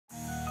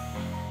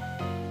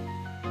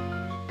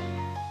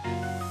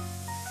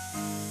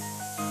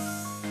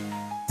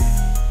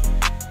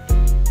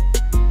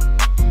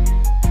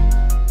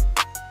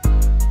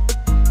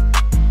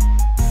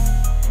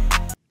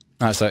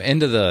So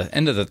into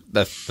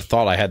the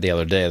thought I had the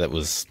other day that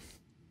was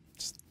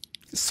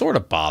sort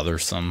of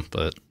bothersome,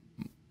 but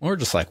more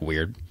just like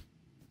weird.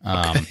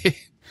 Okay.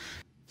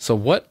 So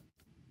what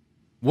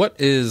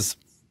is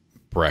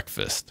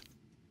breakfast?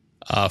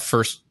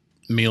 First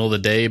meal of the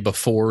day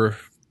before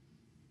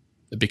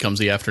it becomes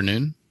the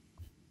afternoon.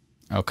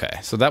 Okay,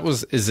 so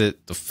is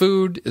it the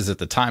food? Is it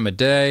the time of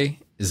day?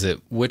 Is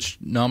it which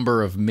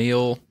number of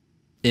meal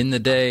in the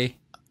day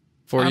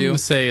for I'm you? going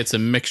to say it's a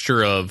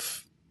mixture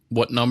of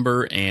what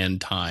number and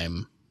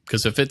time.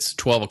 Because if it's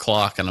 12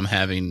 o'clock and I'm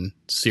having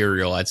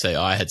cereal, I'd say,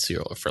 I had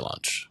cereal for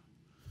lunch.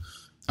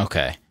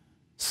 Okay,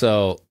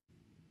 so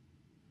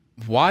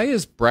why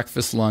is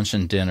breakfast, lunch,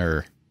 and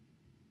dinner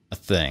a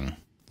thing?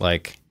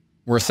 Like,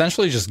 we're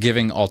essentially just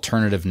giving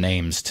alternative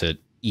names to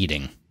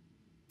eating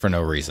for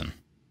no reason.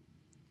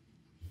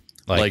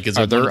 Like is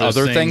are it one there of those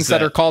other things that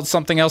that are called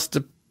something else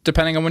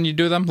depending on when you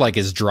do them? Like,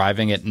 is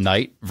driving at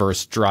night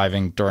versus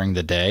driving during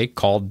the day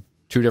called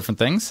two different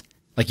things?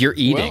 Like, you're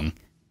eating,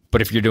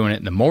 but if you're doing it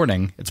in the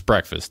morning, it's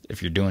breakfast.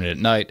 If you're doing it at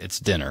night, it's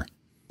dinner.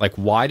 Like,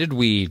 why did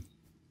we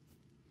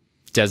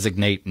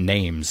designate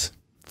names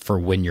for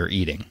when you're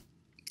eating?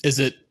 Is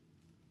it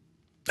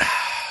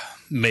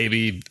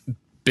maybe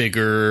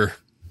bigger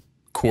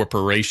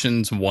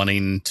corporations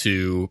wanting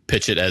to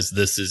pitch it as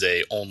this is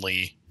a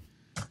only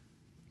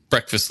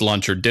breakfast,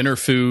 lunch, or dinner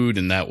food,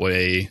 and that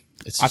way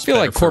it's I just feel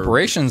like better for-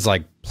 corporations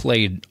like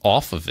played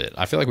off of it.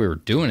 I feel like we were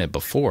doing it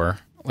before.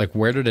 Like,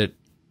 where did it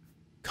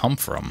come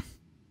from?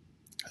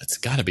 It's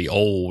got to be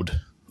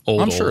old.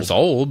 I'm sure it's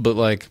old, but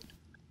like,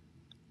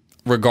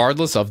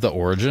 regardless of the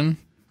origin,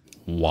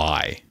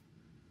 why?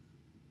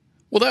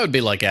 Well, that would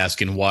be like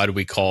asking, why do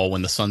we call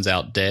when the sun's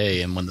out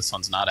day and when the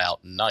sun's not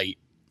out night?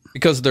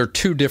 Because they're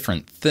two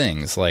different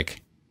things,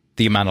 like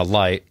the amount of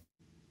light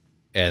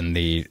and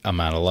the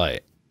amount of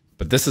light.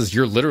 But this is,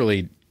 you're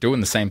literally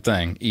doing the same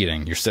thing,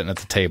 eating. You're sitting at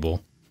the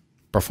table,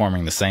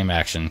 performing the same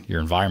action.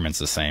 Your environment's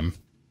the same.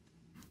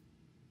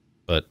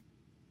 But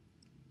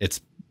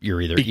you're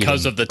either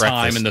because eating of the breakfast.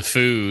 time and the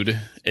food,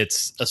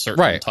 it's a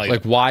certain Right. type.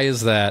 Like, why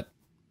is that?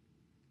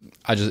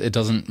 It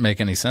doesn't make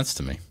any sense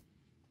to me.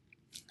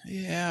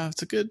 Yeah,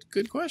 it's a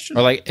good question.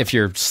 Or like, if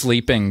you're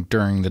sleeping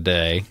during the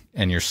day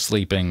and you're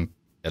sleeping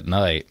at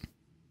night,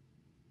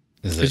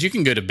 because you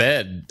can go to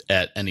bed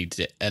at any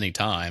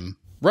time.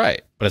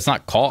 Right, but it's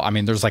not called. I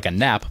mean, there's like a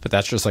nap, but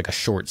that's just like a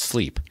short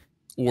sleep.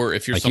 Or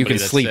if you're like, you somebody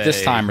can sleep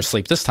this time or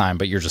sleep this time,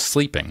 but you're just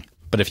sleeping.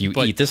 But if you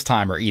eat this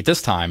time or eat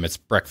this time, it's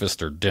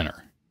breakfast or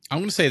dinner. I'm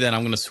going to say that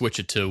I'm going to switch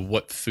it to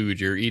what food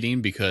you're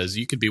eating, because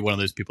you could be one of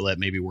those people that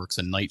maybe works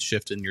a night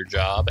shift in your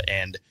job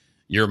and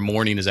your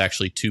morning is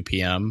actually 2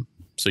 p.m.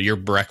 So your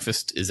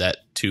breakfast is at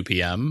 2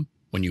 p.m.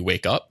 when you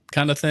wake up,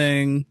 kind of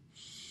thing.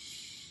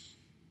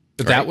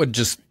 But that would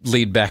just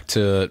lead back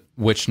to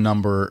which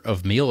number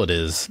of meal it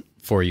is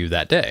for you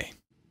that day.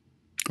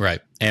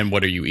 Right. And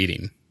what are you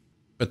eating?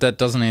 But that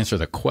doesn't answer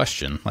the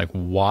question. Like,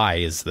 why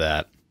is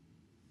that?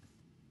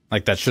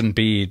 Like, that shouldn't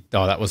be,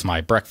 oh, that was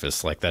my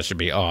breakfast. Like, that should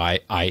be, oh,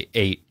 I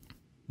ate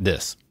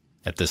this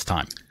at this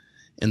time.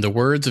 In the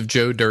words of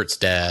Joe Dirt's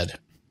dad,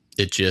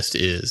 it just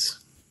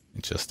is.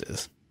 It just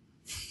is.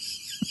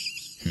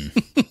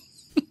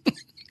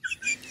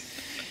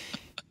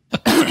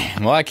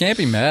 Well, I can't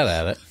be mad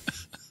at it.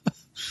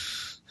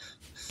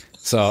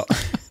 So I'm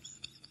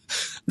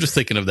just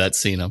thinking of that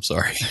scene. I'm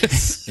sorry.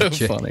 It's so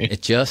funny.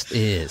 It just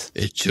is.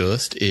 It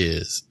just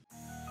is.